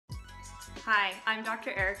Hi, I'm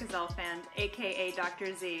Dr. Erica Zelfand, aka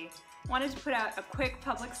Dr. Z. Wanted to put out a quick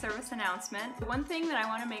public service announcement. The one thing that I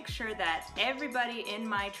want to make sure that everybody in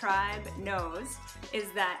my tribe knows is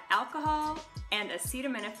that alcohol and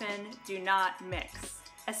acetaminophen do not mix.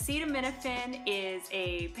 Acetaminophen is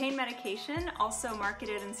a pain medication also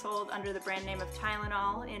marketed and sold under the brand name of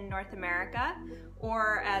Tylenol in North America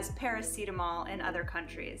or as Paracetamol in other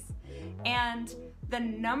countries. And the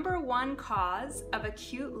 #1 cause of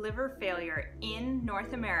acute liver failure in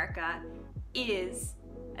North America is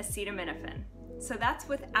acetaminophen. So that's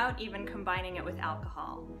without even combining it with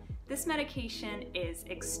alcohol. This medication is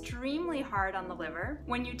extremely hard on the liver.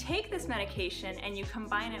 When you take this medication and you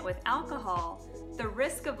combine it with alcohol, the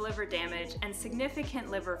risk of liver damage and significant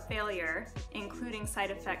liver failure, including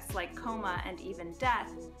side effects like coma and even death,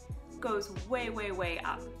 goes way, way, way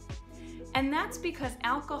up. And that's because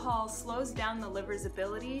alcohol slows down the liver's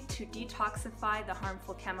ability to detoxify the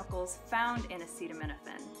harmful chemicals found in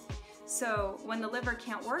acetaminophen. So when the liver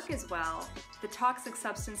can't work as well, the toxic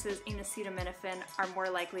substances in acetaminophen are more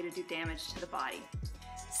likely to do damage to the body.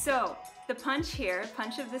 So the punch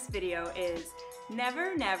of this video is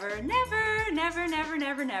never, never, never, never, never,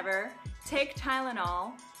 never, never take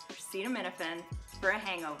Tylenol or acetaminophen for a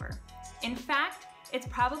hangover. In fact, it's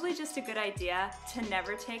probably just a good idea to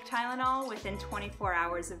never take Tylenol within 24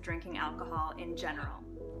 hours of drinking alcohol in general.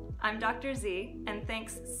 I'm Dr. Z, and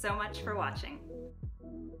thanks so much for watching.